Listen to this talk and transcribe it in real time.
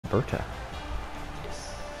Alberta.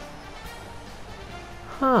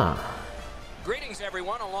 Huh. Greetings,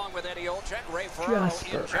 everyone, along with Eddie Olczyk, Ray Ferraro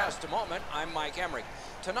Jasper. in just a moment. I'm Mike Emmerich.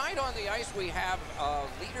 Tonight on the ice, we have a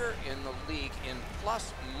leader in the league in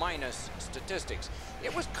plus-minus statistics.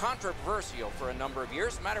 It was controversial for a number of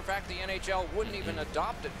years. Matter of fact, the NHL wouldn't even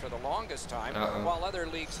adopt it for the longest time, while other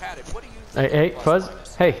leagues had it. What do you think? Hey, Fuzz.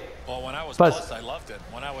 Minus? Hey. Well, when I was Buzz. plus, I loved it.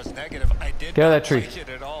 When I was negative, I did Get out of not that tree. like it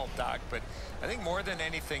at all, Doc. But I think more than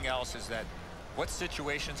anything else is that what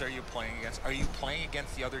situations are you playing against? Are you playing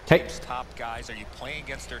against the other team's top guys? Are you playing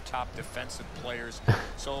against their top defensive players?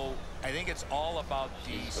 So I think it's all about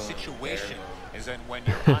the situation. Is that when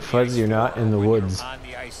you're on the Fuzz, ice you're not in the when woods. You're on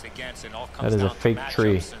the ice against, and all comes That is a down to fake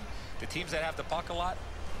tree. matchups. And the teams that have the puck a lot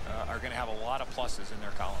are going to have a lot of pluses in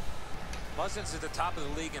their column. Cousins is at the top of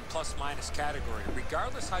the league in plus-minus category.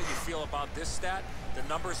 Regardless how you feel about this stat, the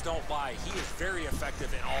numbers don't lie. He is very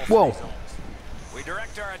effective in all three zones. We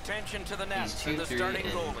direct our attention to the nets and the starting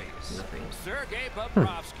goalies. Sergei Hmm.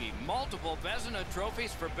 Bobrovsky, multiple Vezina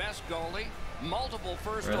trophies for best goalie, multiple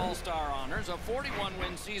first All-Star honors, a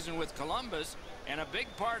 41-win season with Columbus, and a big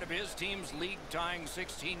part of his team's league-tying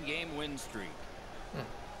 16-game win streak.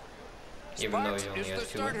 Sparks is the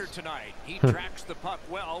starter tonight. He tracks the puck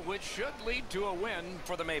well, which should lead to a win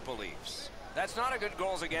for the Maple Leafs. That's not a good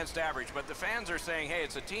goals against average, but the fans are saying, hey,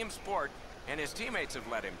 it's a team sport, and his teammates have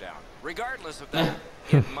let him down. Regardless of that,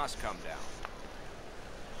 it must come down.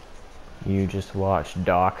 You just watch,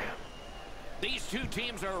 Doc. These two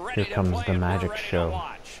teams are ready Here comes to play the and magic we're ready show. to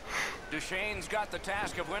watch. Duchesne's got the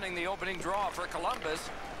task of winning the opening draw for Columbus.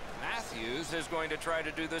 Matthews is going to try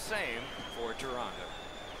to do the same for Toronto.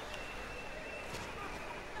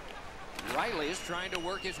 Riley is trying to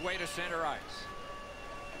work his way to center ice.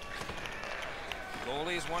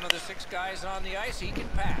 Goalie is one of the 6 guys on the ice. He can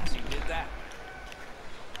pass. He did that.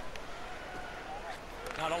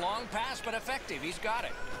 Not a long pass, but effective. He's got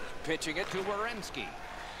it. Pitching it to Werenski.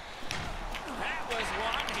 That was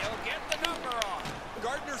one. He'll get the number on.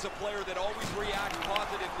 Gardner's a player that always reacts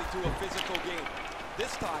positively to a physical game.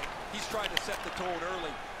 This time, he's trying to set the tone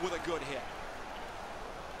early with a good hit.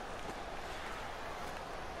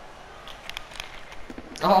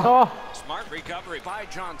 Oh. Smart recovery by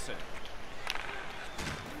Johnson.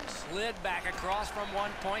 Slid back across from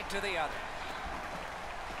one point to the other.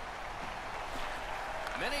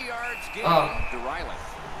 Many yards gained to Riley.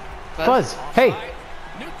 Fuzz, hey.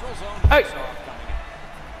 Neutral zone. Hey. Coming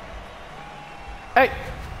in. Hey.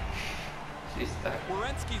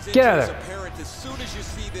 Werenski's Get out injury of is there. apparent as soon as you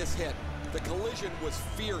see this hit. The collision was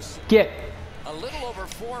fierce. Get. A little over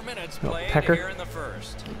 4 minutes Oh, played Pecker. here in the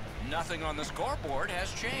first. Nothing on the scoreboard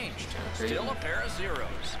has changed. Still a pair of zeros.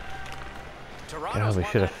 Toronto's we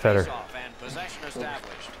won should have that fed her. faceoff and possession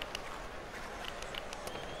established.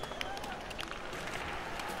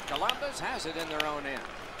 Columbus has it in their own end.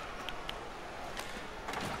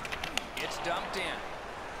 It's dumped in.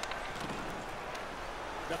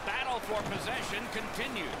 The battle for possession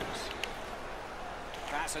continues.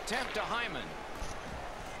 Pass attempt to Hyman.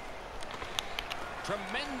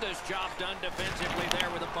 Tremendous job done defensively there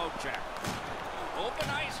with a poke check. Open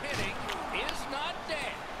ice hitting is not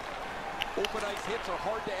dead. Open ice hits are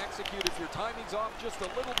hard to execute. If your timing's off just a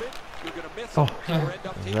little bit, you're going to miss Oh, them or end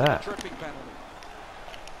up taking that. a tripping penalty.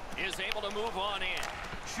 Is able to move on in.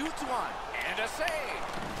 Shoots one and a save.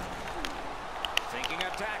 Thinking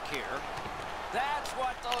attack here. That's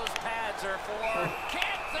what those pads are for.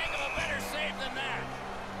 Can't think of a better save than that.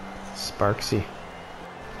 Sparksy.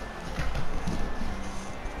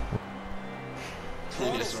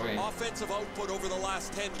 Toronto's offensive output over the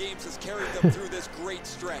last 10 games has carried them through this great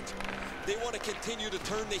stretch. They want to continue to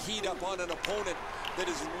turn the heat up on an opponent that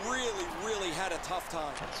has really had a tough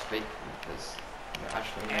time. That's fake because you're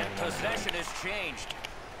actually And possession has changed.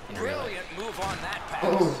 Brilliant move on that pass.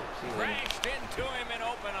 Oh. Crashed into him in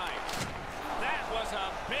open ice. That was a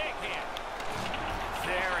big hit.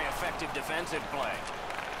 Very effective defensive play.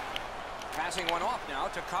 Passing one off now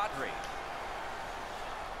to Kadri.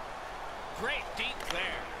 Great deep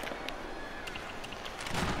there.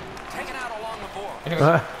 Taken out along the board.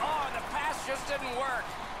 Oh, and the pass just didn't work.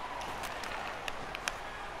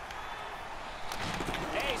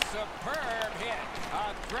 A superb hit.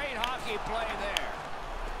 A great hockey play there.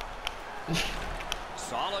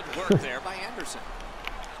 Solid work there by Anderson.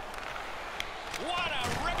 What a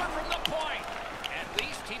ripper from the point. At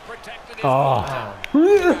least he protected his goal.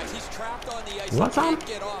 Guys, he's trapped on the ice. What's He up? can't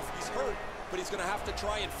get off. He's hurt, but he's going to have to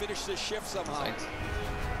try and finish this shift somehow.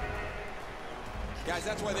 Guys,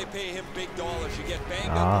 that's why they pay him big dollars. You get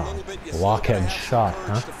banged up a little bit. You still gotta blockhead have shot, some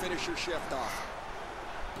courage huh? to finish your shift off.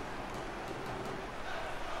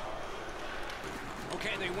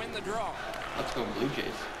 Okay, they win win the draw. Let's go Blue Jays.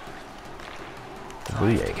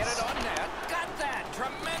 Blue Tries to get Jays. it on net. Got that.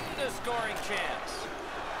 Tremendous scoring chance.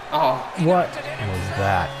 Oh, What Knocked it in was himself.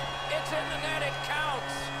 that? It's in the net. It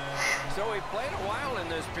counts. So he played a while in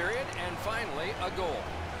this period, and finally a goal.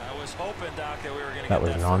 I was hoping, Doc, that we were going to That get was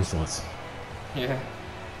that first one. nonsense. yeah.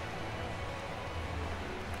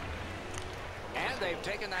 And they've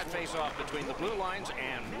taken that face-off between the blue lines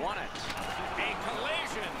and won it. A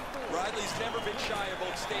collision. Riley's never been shy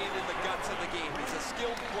about staying in the guts of the game. He's a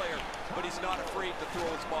skilled player, but he's not afraid to throw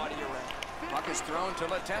his body around. Puck is thrown to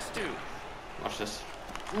Letestu. Watch this.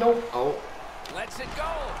 No. Oh. Lets it go.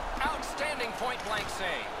 Outstanding point-blank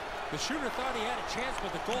save. The shooter thought he had a chance,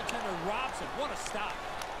 but the goaltender robs him. What a stop.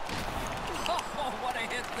 Oh, what a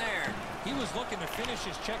hit there. He was looking to finish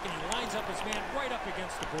his check, and he lines up his man right up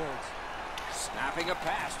against the boards. Snapping a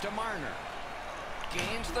pass to Marner.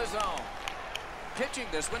 Gains the zone. Pitching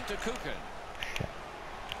this one to Kukin.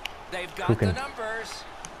 They've got the Kukin. numbers.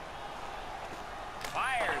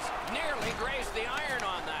 Fires. Nearly grazed the iron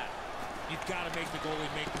on that. You've got to make the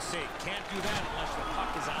goalie make the save. Can't do that unless the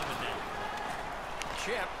puck is on the net.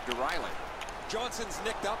 Chip to Riley. Johnson's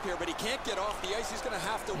nicked up here, but he can't get off the ice. He's going to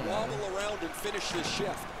have to wobble around and finish this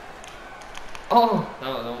shift. Oh.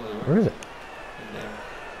 No, no. Where is it? In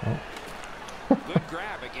there. Good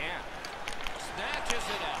grab again. Snatches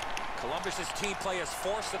it up. Columbus's team play has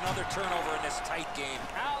forced another turnover in this tight game.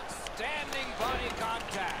 Outstanding body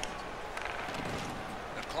contact.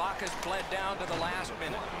 The clock has bled down to the last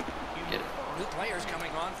minute. Get it. New players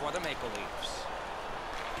coming on for the Maple Leafs.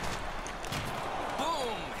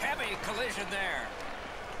 Boom! Heavy collision there.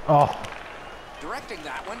 Oh, Directing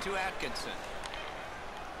that one to Atkinson.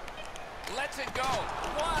 Lets it go.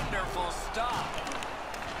 Wonderful stop.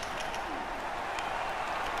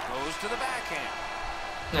 Goes to the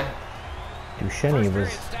backhand. Duchenne First was. period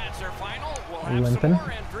stats are final. We'll have limping. some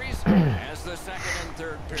more entries as the second and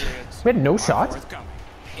third periods. We had no are shot? forthcoming.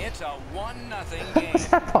 It's a 1-0 game. How's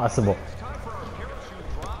that possible?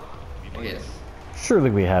 Yes. Surely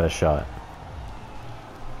we had a shot.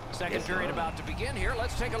 Second period about to begin here.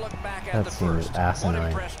 Let's take a look back at That the seems first. asinine. What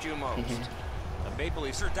impressed you most? The Maple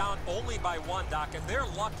Leafs are down only by 1, Doc, and they're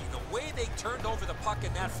lucky. The way they turned over the puck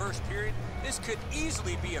in that first period, this could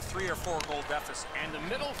easily be a 3 or 4 goal deficit. And the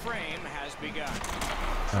middle frame has begun.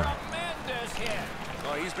 Tremendous hit.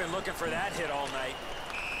 Oh, he's been looking for that hit all night.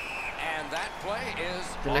 And that play is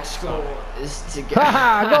The next offside. goal is to get. Ha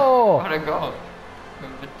ha! Goal! What a goal!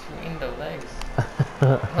 From between the legs.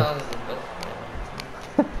 That was the best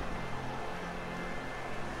play.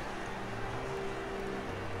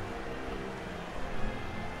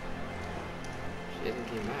 She hasn't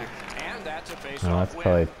came back. And that's a face-off No, that's win.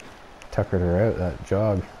 probably tuckered her out, that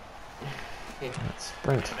jog. That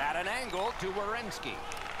sprint. At an angle to Werenski.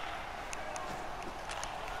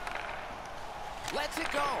 Lets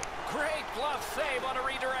it go. Great glove save on a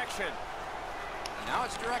redirection. Now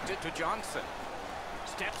it's directed to Johnson.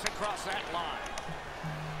 Steps across that line.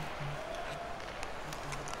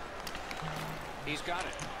 He's got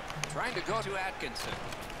it. Trying to go to Atkinson.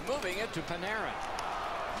 Moving it to Panarin.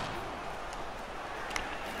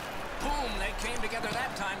 Boom, they came together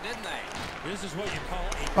that time, didn't they? This is what you call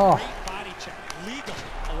a Oh. great body check. Legal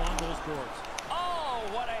along those boards. Oh,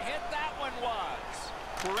 what a hit that one was.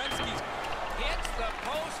 Werenski's Hits the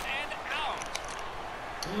post and out.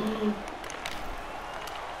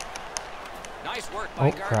 Nice work by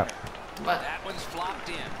Oh, Gardner. crap. What? That one's flopped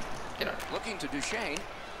in. Get up. Looking to Duchesne.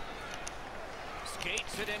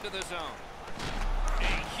 Skates it into the zone. A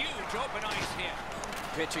huge open ice hit.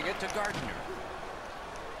 Pitching it to Gardner.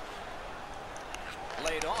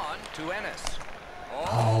 Laid on to Ennis.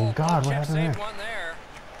 Oh, God, what Chip happened saved there? one there.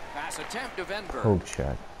 Pass attempt to Venberg. Oh,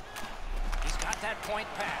 check. He's got that point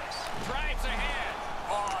pass. Drives ahead.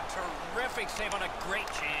 Oh, terrific save on a great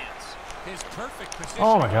chance. His perfect position.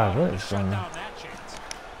 Oh my God, what to is shut going on? down that chance.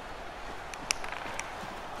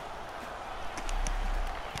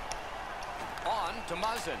 On to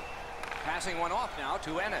Muzzin. Passing one off now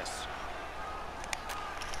to Ennis.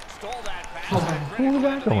 Stole that pass. Oh, and who was critical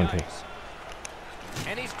that into the going to? ice.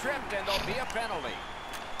 And he's tripped, and there'll be a penalty.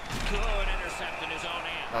 Good intercept in his own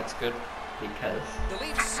end. That's good because The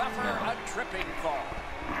Leafs suffer a tripping call.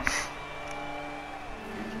 we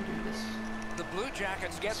can do this. The Blue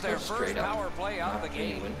Jackets get Let's their go first straight up. power play of Not the game.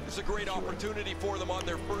 genuine. It's a great opportunity for them on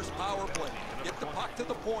their first power play. Get the puck to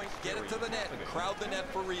the point, get it to the net, and crowd the net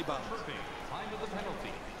for rebounds.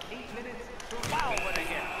 Wow, what a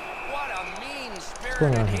hit. What a going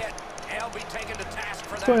mean-spirited on here? hit. They'll be taken to task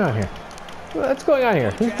for that. What's going on here? What's going on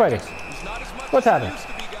here? Who's fighting? He's not as much What's as he happening? used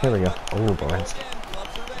to be, guys, Here we go. but Oh, here we go Borenski. again.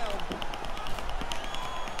 Gloves are down.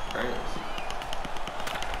 Burns.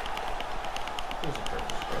 Who's the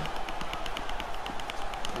purpose, bro?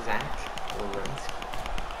 Zach Lorenz.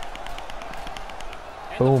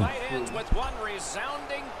 And Boom. the fight ends with one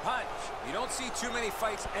resounding punch. You don't see too many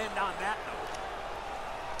fights end on that note.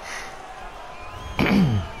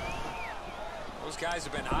 Those guys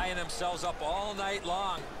have been eyeing themselves up all night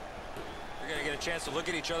long. They're going to get a chance to look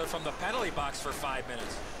at each other from the penalty box for 5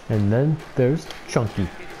 minutes. And then there's Chunky.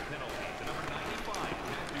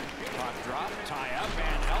 Puck drop, tie up,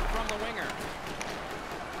 and help from the winger.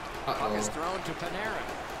 Puck is thrown to Panarin.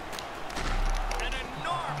 An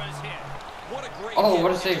enormous hit. What a great Oh, hit.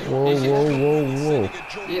 what a save. Whoa, whoa, whoa,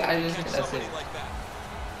 whoa. Yeah, I just hit that save.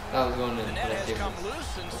 That was going in. The net has come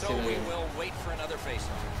loose, and so we will wait for another faceoff.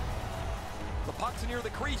 The puck's near the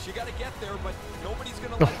crease. You got to get there, but nobody's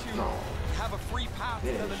going to let you have a free path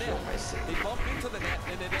into the net. They bump into the net,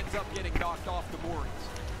 and it ends up getting knocked off the moorings.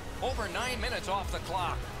 Over 9 minutes off the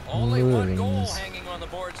clock. Only one goal Moorings. hanging on the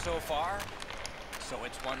board so far. So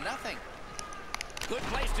it's 1-0. Good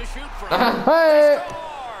place to shoot from. Hey! Score!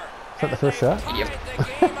 Is that the first shot? Tied Yep. the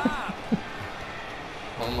game up.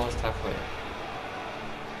 Almost halfway.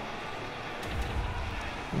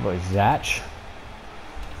 Boy, Zach.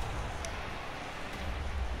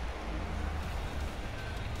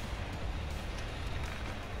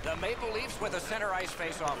 The Maple Leafs with a center ice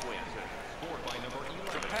face-off win.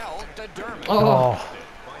 Chappelle to Dermott. Oh.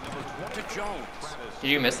 To Jones. Did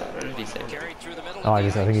you miss that, or did he save it? Carried through the middle Oh, of I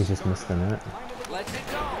the think he's ice. just missed the net. Lets it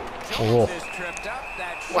go. Oh. Jones is tripped up.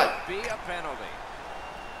 That should What? be a penalty.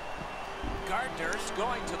 Gardner's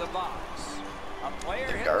going to the box. A player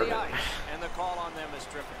hit Gardner. the ice, and the call on them is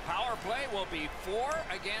tripping. Power play will be 4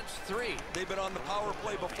 against 3. They've been on the power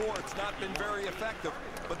play before. It's not been very effective,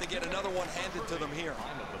 but they get another one handed to them here.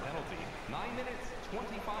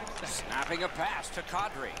 Snapping a pass to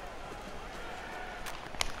Kadri.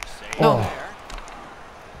 Save Oh. there.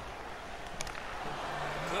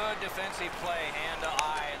 Good defensive play, hand to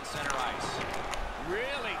eye and center ice.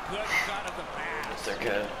 Really good cut of the pass. They're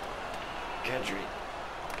good. Kadri.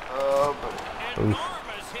 Oh, but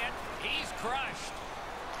Enormous hit. He's crushed.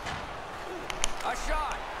 A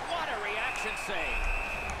shot. What a reaction save.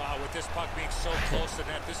 With this puck being so close to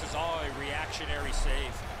net, this is all a reactionary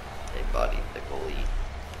save. they bodied the goalie.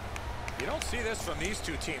 You don't see this from these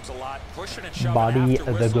two teams a lot. Pushing and shoving Body after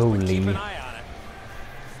the whistles, but keep goalie. an eye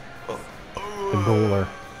on it. The goaler.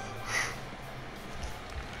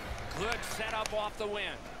 Good setup off the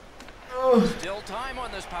win. Still time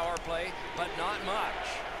on this power play, but not much.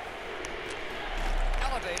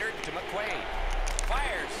 Elevator to McQuaid.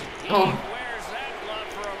 Fires. He wears that glove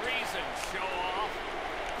for a reason. Show off.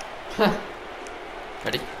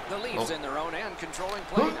 Ready? The Leafs in their own end, controlling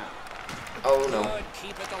play now. Oh, no. Good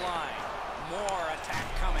keep at the line. More attack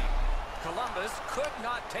coming. Columbus could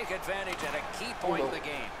not take advantage at a key point in the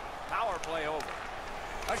game. Power play over.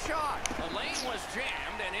 A shot. The lane was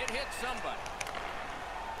jammed, and it hit somebody.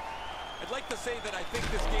 I'd like to say that I think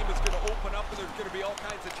this game is going to open up and there's going to be all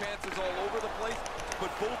kinds of chances all over the place, but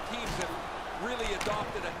both teams have really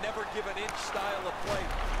adopted a never give an inch style of play.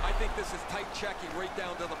 I think this is tight checking right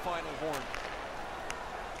down to the final horn.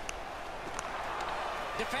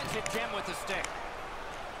 Defensive gem with the stick.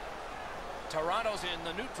 Toronto's in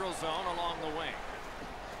the neutral zone along the wing.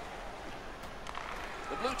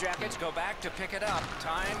 The Blue Jackets go back to pick it up.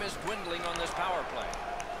 Time is dwindling on this power play.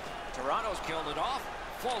 Toronto's killed it off.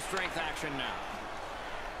 Full strength action now.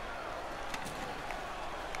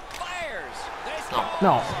 Fires. They score.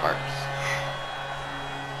 No. Sparks.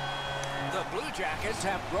 The Blue Jackets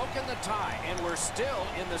have broken the tie, and we're still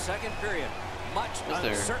in the second period. Much Is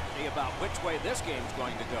there- uncertainty about which way this game's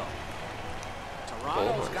going to go.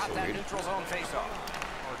 Toronto's Bullhorn, got so that weird. neutral zone faceoff.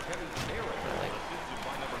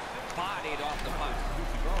 Bodied off the puck.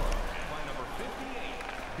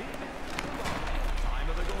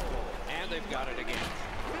 And they've got it again.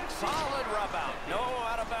 Solid rub out. No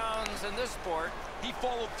out of bounds in this sport. He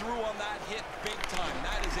followed through on that hit big time.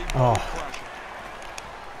 That is a Oh. ball crusher.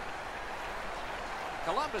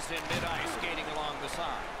 Columbus in mid-ice skating along the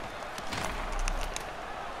side.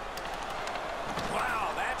 Wow,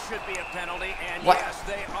 that should be a penalty. And What? yes,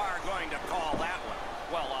 they are going to call that one.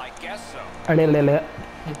 Well, I guess so.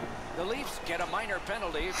 The Leafs get a minor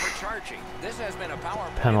penalty for charging. This has been a power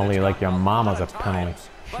play Penalty that's like your gotten mama's lot of a penalty. times,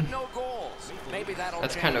 but no goals. Maybe that'll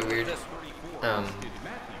That's change kind of with weird. this one.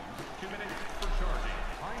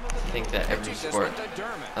 I think that every Pitching this sport one to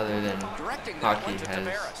Dermott. other than Directing that hockey one to has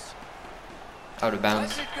Tavares. out of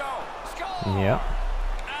bounds. Lets it go. Score! Yeah.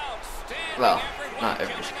 Outstanding. Well, Everyone not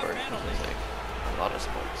every killing a sport. penalty. There's like a lot of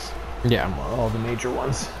sports. Yeah, well, all the major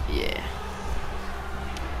ones. Yeah.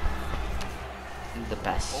 the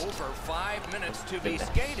best. Over 5 minutes to The be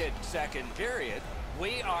best. skated, second period.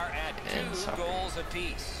 We are at And 2 soccer. goals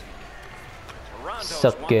apiece. Toronto's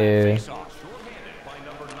Soccer. won that face-off. The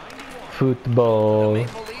Football.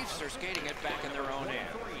 Maple Leafs are skating it back in their own end.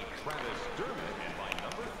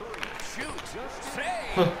 Shoots.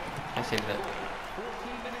 Save. I saved that. The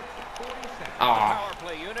Ah, power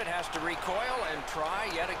play unit has to recoil and try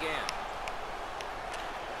yet again.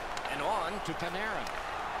 And on to Panarin.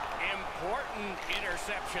 Important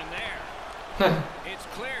interception there. It's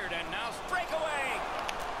cleared and now breakaway.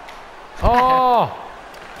 Oh!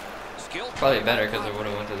 Skill probably play better by because it Cobb. would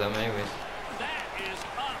have went to them anyways. That is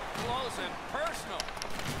up close and personal.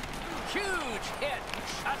 Huge hit.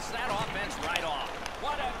 Shuts that offense right off.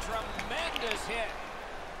 What a tremendous hit.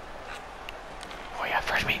 Oh yeah,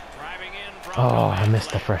 fresh meat. Driving in from Oh, I the missed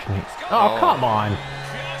the back fresh meat. lane. Oh, come on.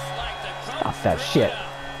 Just like the Stop coach that shit. dreamed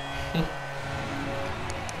of.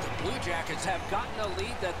 The Blue Jackets have gotten a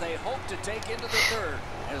lead that they hope to take into the third,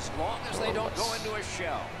 as long as they don't go into a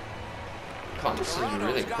shell. Come on, this is Toronto's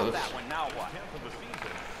really got close. that one. Now what?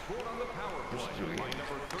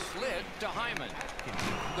 Slid to Hyman.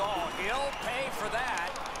 Oh, he'll pay for that.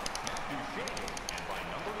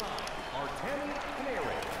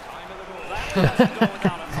 That one doesn't go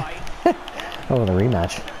without a fight. Oh, the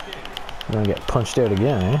rematch. We're gonna get punched out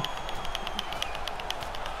again, eh?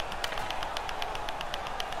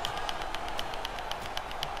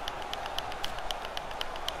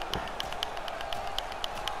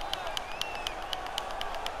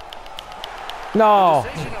 No!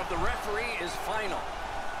 The decision of the referee is final.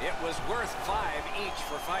 It was worth 5 each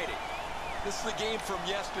for fighting. This is the game from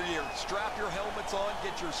yesteryear. Strap your helmets on,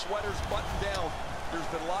 get your sweaters buttoned down. There's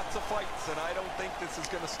been lots of fights, and I don't think this is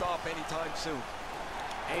going to stop anytime soon.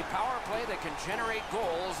 A power play that can generate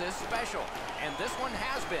goals is special, and this one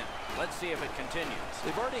has been. Let's see if it continues.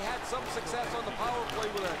 They've already had some success on the power play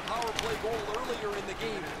with a power play goal earlier in the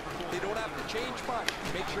game. They don't have to change much.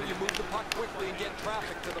 Make sure you move the puck quickly and get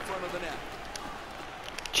traffic to the front of the net.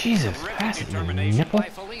 Jesus, Terrific pass it, you determination nipple. by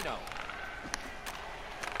Foligno.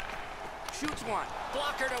 Shoots one,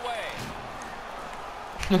 blockered away.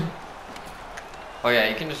 Oh yeah,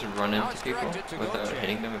 you can just run Now into it's people directed to without Gauthier.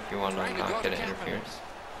 hitting them if you want to Trying to not go get to an Kapanen. interference.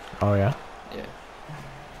 Oh yeah? Yeah.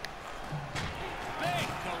 Big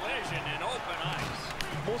collision in open ice.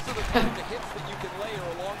 Most of the time, the hits that you can lay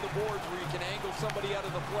are along the boards where you can angle somebody out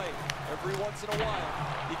of the play. Every once in a while,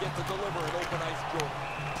 you get to deliver an open ice goal.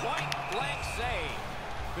 Point blank save.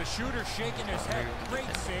 The shooter shaking his head. Great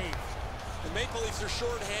save. The Maple Leafs are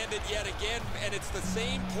shorthanded yet again, and it's the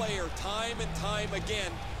same player time and time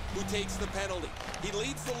again who takes the penalty. He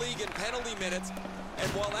leads the league in penalty minutes, and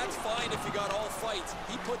while that's fine if you got all fights,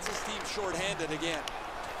 he puts his team shorthanded again.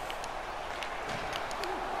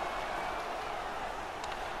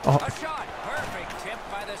 Oh. A shot. Perfect tip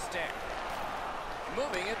by the stick.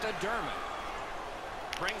 Moving it to Dermott.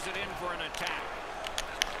 Brings it in for an attack.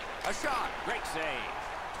 A shot. Great save.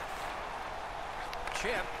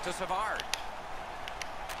 Chip to Savard.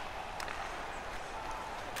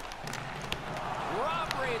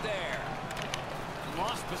 Robbery there.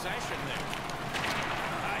 Lost possession there.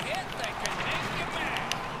 A hit that can make you mad.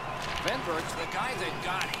 Venberg's the guy that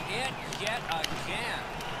got hit yet again.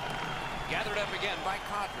 Gathered up again by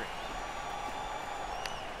Kadri.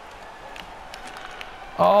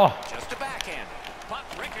 Oh! Just a backhand. Puck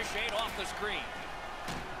ricocheted off the screen.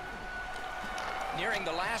 Nearing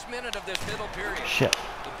the last minute of this middle period. Shit.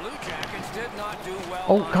 The Blue Jackets did not do well.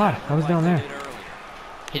 Oh, on God, that I was one down like there. they did earlier.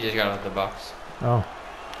 He just got out of the box. Oh.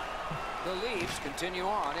 The Leafs continue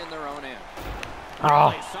on in their own end. Oh.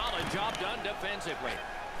 Really solid job done defensively.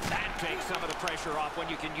 That takes some of the pressure off when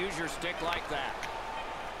you can use your stick like that.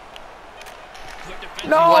 Good defensive.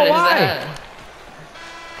 No, What is why? that?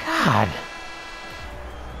 God.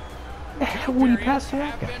 The hell would you pass to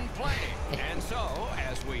that Have guy? been playing. And so,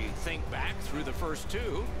 as we think back through the first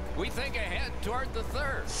two, we think ahead toward the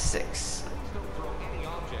third. 6.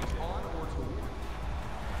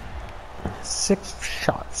 6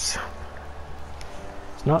 shots.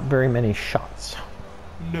 It's not very many shots.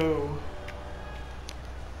 No.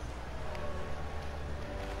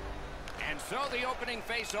 And so the opening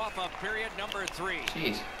face-off of period number 3.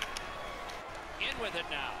 Jeez. In with it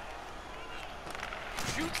now.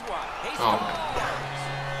 Shoots one. He Oh.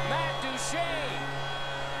 scores. Matt Duchene.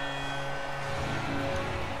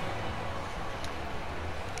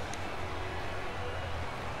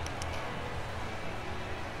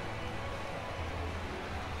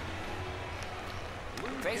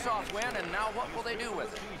 Face-off win, and now what will they do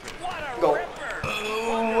with it? What a Go. ripper!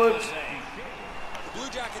 Oh, The Blue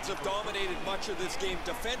Jackets have dominated much of this game.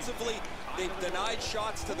 Defensively, they've denied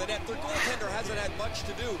shots to the net. Their goaltender hasn't had much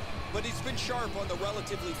to do, but he's been sharp on the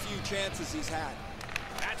relatively few chances he's had.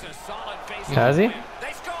 That's a solid face. Has he?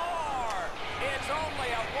 They score! It's only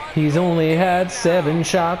a one. He's only had 7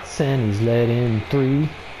 shots and he's let in 3.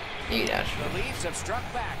 The Leafs have struck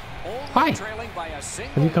back. Hi. Trailing by a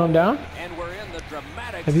single Have you come down? and we're in the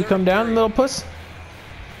dramatic Have you come down, period. little puss?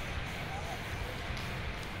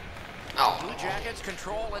 Blue Jackets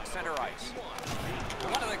control at center ice.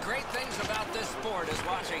 One of the great things about this sport is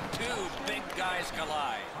watching two big guys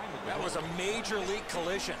collide. That was a major league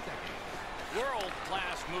collision.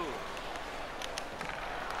 World-class move.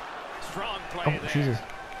 Strong play Oh, there. Jesus.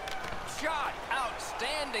 Shot.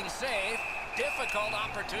 Outstanding save. Difficult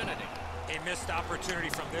opportunity. A missed opportunity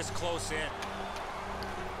from this close in.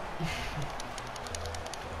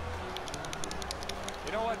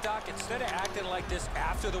 You know what, Doc? Instead of acting like this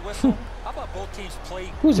after the whistle, how about both teams play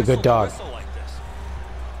Who's a good whistle to dog? whistle like this?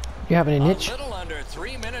 You having a itch? A little under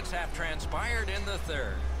 3 minutes have transpired in the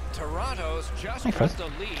third. Toronto's just Hi, put Fuzz. the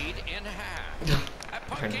lead in half. That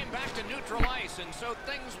puck came back to neutral ice, and so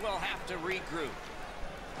things will have to regroup.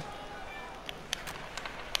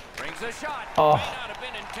 Brings a shot. Oh. May not have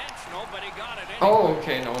been intentional, but he got it anyway. Oh,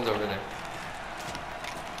 okay, no one's over there.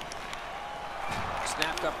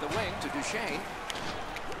 Snapped up the wing to Duchesne.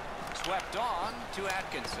 Swept on to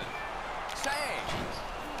Atkinson. Save.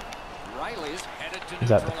 Riley's headed to Is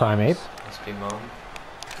that the neutral primate? ice. Must be mom.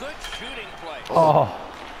 Good shooting play. Oh.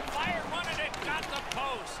 Fire running it, got the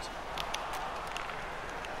post.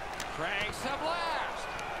 Cranks a blast.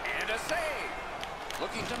 And a save.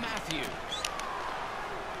 Looking to Matthews.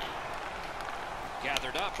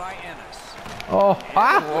 Gathered up by Ennis. Oh.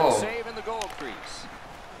 Ah. Whoa. Save in the goal crease.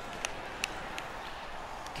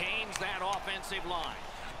 Gains that offensive line.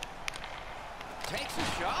 Takes a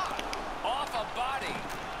shot. Off a body.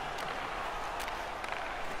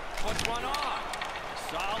 Puts one on.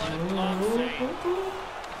 Solid glove save.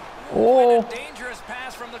 Oh. A dangerous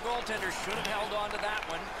pass from the goaltender. Should have held on to that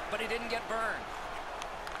one, but he didn't get burned.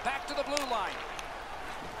 Back to the blue line.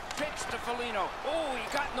 Pitch to Foligno. Oh, he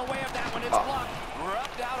got in the way of that one. It's blocked.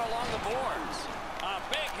 Rubbed out along the boards. A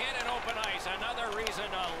big hit in open ice. Another reason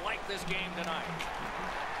to like this game tonight.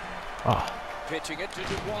 Oh. Pitching it to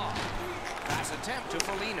Dubois. Pass attempt to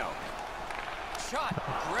Foligno. Shot.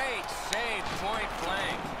 Great save. Point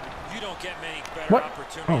blank. You don't get many better What?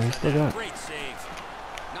 opportunities. Oh, he than still that. got it. Great save.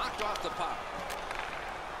 Knocked off the puck.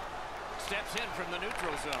 Steps in from the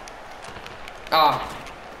neutral zone. Ah.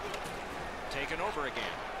 Taken over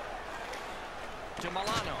again. To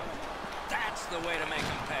Milano. That's the way to make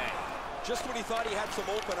him pay. Just when he thought he had some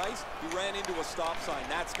open ice, he ran into a stop sign.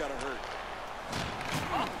 That's gotta hurt.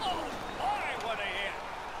 Oh, boy, what a hit.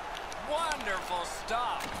 Wonderful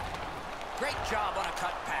stop. Great job on a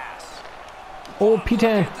cut pass. Oh, Look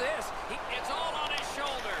P10. at this. It's all on his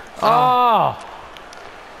shoulders. Oh.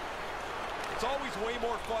 It's always way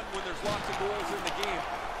more fun when there's lots of goals in the game.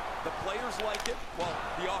 The players like it. Well,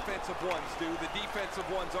 the offensive ones do. The defensive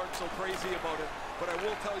ones aren't so crazy about it. But I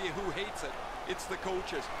will tell you who hates it. It's the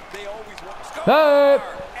coaches. They always want to score. Hey.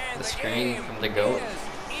 And The the screen game from the goat. is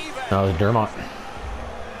even. That was Dermott.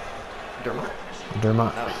 Dermot?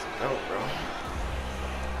 Dermott. That was the goat, bro.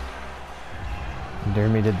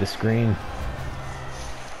 Dermy did the screen.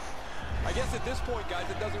 I guess at this point, guys,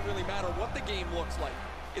 it doesn't really matter what the game looks like.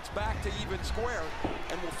 It's back to even square,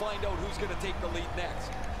 and we'll find out who's going to take the lead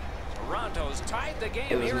next. Toronto's tied the It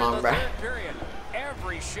game was here in mom, the bro. third period.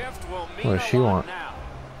 Every shift will mean What does a she lot want? now.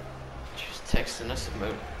 She was texting us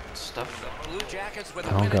about stuff. Blue Jackets with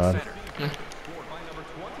a Oh, win at God. center.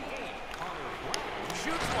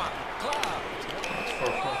 Shoots one. Glove. What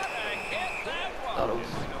a hit that Thought it was.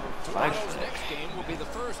 was Toronto's 5. next game will be the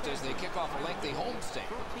first as they kick off a lengthy homestand.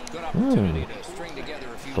 Good opportunity to string together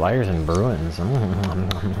a few. Flyers and Bruins. I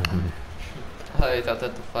thought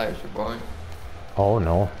that the Flyers were boring. Oh,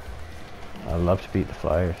 no. I love to beat the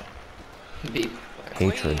Flyers. Beat.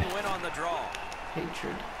 Hatred. Clean win on the draw.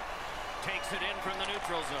 Hatred. Takes it in from the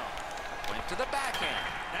neutral zone. Went to the backhand.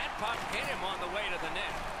 That puck hit him on the way to the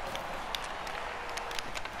net.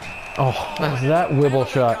 Oh, that's that wibble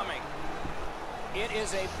shot. Coming. It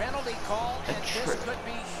is a penalty call, and this could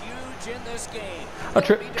be huge in this game. A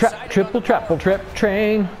triple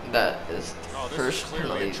train. That is the Oh, this is first clearly a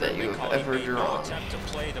penalty that tripping you've call. He ever made no drawn. attempt to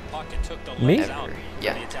play the puck and took the Me? legs out Ever. of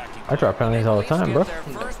Yeah. the attacking I draw penalties all the time, bro. Their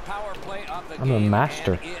first power play of the I'm a game,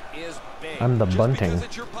 master. and it is big. I'm the Just bunting. because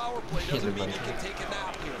it's your power play He's doesn't the mean you bunting. can take a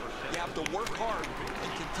nap here. You have to work hard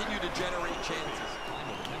and continue to generate chances.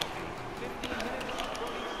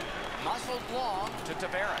 Muscled long to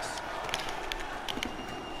Tavares.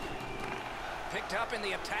 picked up in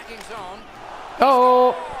the attacking zone.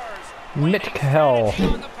 Oh, Scores! Mitchell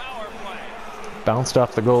On the power play. bounced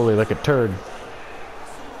off the goalie like a turd.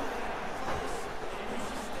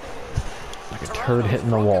 Like a turd hitting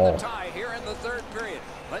the Toronto's broken wall. the tie here in the third period.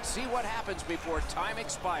 Let's see what happens before time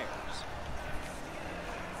expires.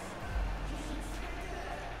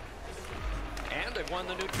 And they've won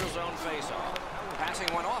the neutral zone faceoff. Passing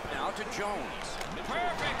one off now to Jones.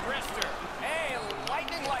 Perfect wrister. A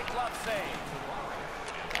lightning-like glove save.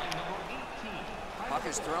 Puck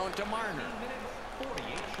is thrown to Marner.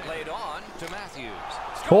 Laid on to Matthews.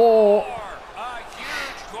 Oh. Score! A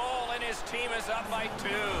huge goal, and his team is up by 2.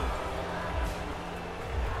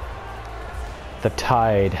 The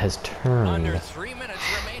tide has Under turned. 3 minutes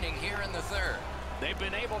remaining here in the third. They've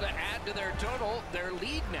been able to add to their total. Their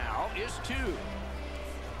lead now is 2.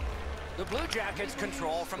 The Blue Jackets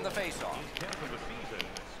control from the faceoff.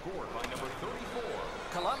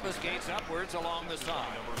 Columbus gates upwards along the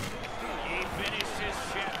side. He finished his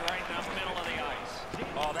shot right in the middle of the ice.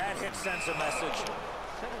 Oh, that hit sends a message.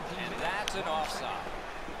 And that's an offside.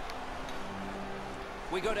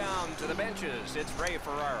 We go down to the benches. It's Ray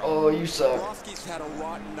Ferraro. Oh, you suck. Bobrovsky's had a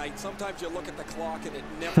rotten night. Sometimes you look at the clock and it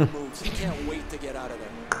never moves. He can't wait to get out of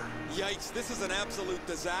there. Yikes, this is an absolute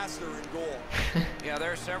disaster in goal. Yeah,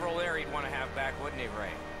 there's several there he'd want to have back, wouldn't he,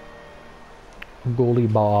 Ray?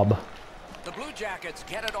 Goalie Bob. The Blue Jackets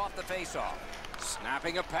get it off the faceoff.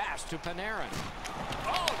 Snapping a pass to Panarin.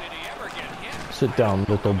 Oh, did he ever get hit? Sit down,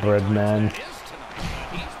 little bread man. That is tonight.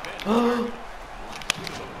 He's been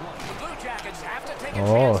the Blue Jackets have to take a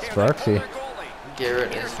Oh, chance here. They pull Sparksy. their goalie.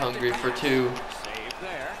 Garrett is hungry for 2. Save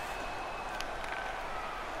there.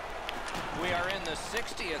 We are in the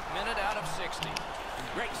 60th minute out of 60.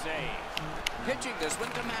 Great save. Pitching this one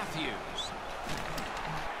to Matthews.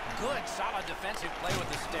 Good, solid defensive play with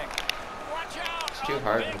the stick. Watch out! It's too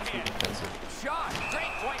hard and too defensive. Shot.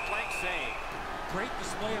 Great point-blank save. Great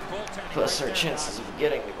display of goaltending. Plus right our there, chances guys. of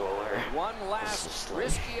getting the goal are One so last slim.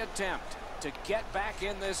 risky attempt to get back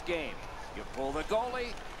in this game. You pull the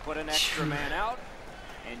goalie, put an extra man out,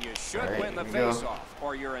 and you should All right, win the here we go. faceoff,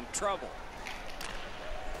 or you're in trouble.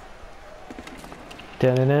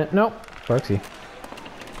 Nope. Sparksy.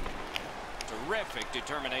 Terrific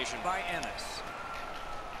determination by Ennis.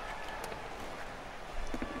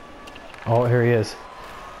 Oh, here he is.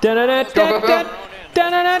 Go, go, go.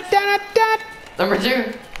 Number 2.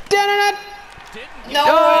 Didn't No,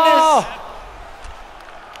 Oh! Ennis.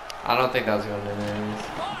 I don't think that was going to be Ennis.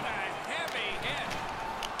 What a heavy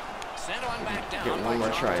hit. Sent on back down Get one by more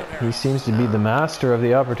John try. Tavares. He seems to be the master of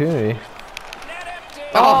the opportunity. Net empty.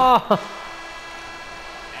 Oh!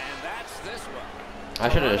 And that's this one. I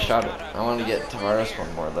should have shot it. I want to get Tavares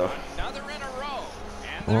one more though. Another in a row.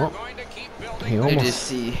 And they're Well, going to keep he building. Did you almost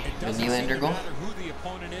see It the doesn't seem Nylander to goal? matter who the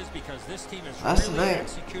opponent is because this team is Last really night.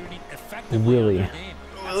 executing effectively Willie. on their game.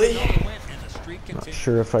 That's Willie. another win, and the streak Not continues.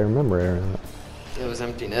 sure if I remember it or not. It was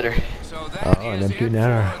empty netter. So that Oh, an is empty it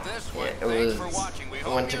netter. for this one. Yeah, it Thanks was- for watching. We I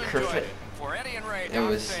hope went to you Kerfoot. enjoyed it. For Eddie and Ray, It I'm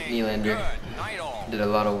was saying Nylander. good night all. Did a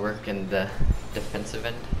lot of work in the defensive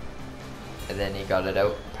end. And then he got it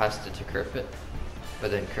out, passed it to Kerfoot.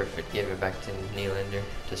 But then Kerfoot gave it back to Nylander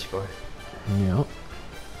to score. Yep.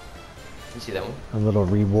 You see that one? A little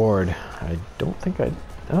reward. I don't think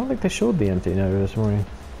they showed the empty netter this morning.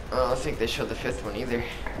 I don't think they showed the 5th one either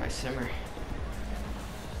by Simmer.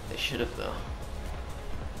 They should have though.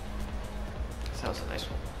 That was a nice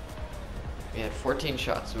one. We had 14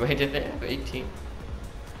 shots. Wait, did they have 18?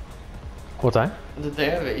 What time? Did they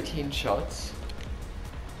have 18 shots?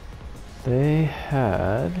 They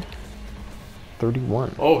had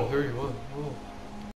 31. Oh, 31. Oh.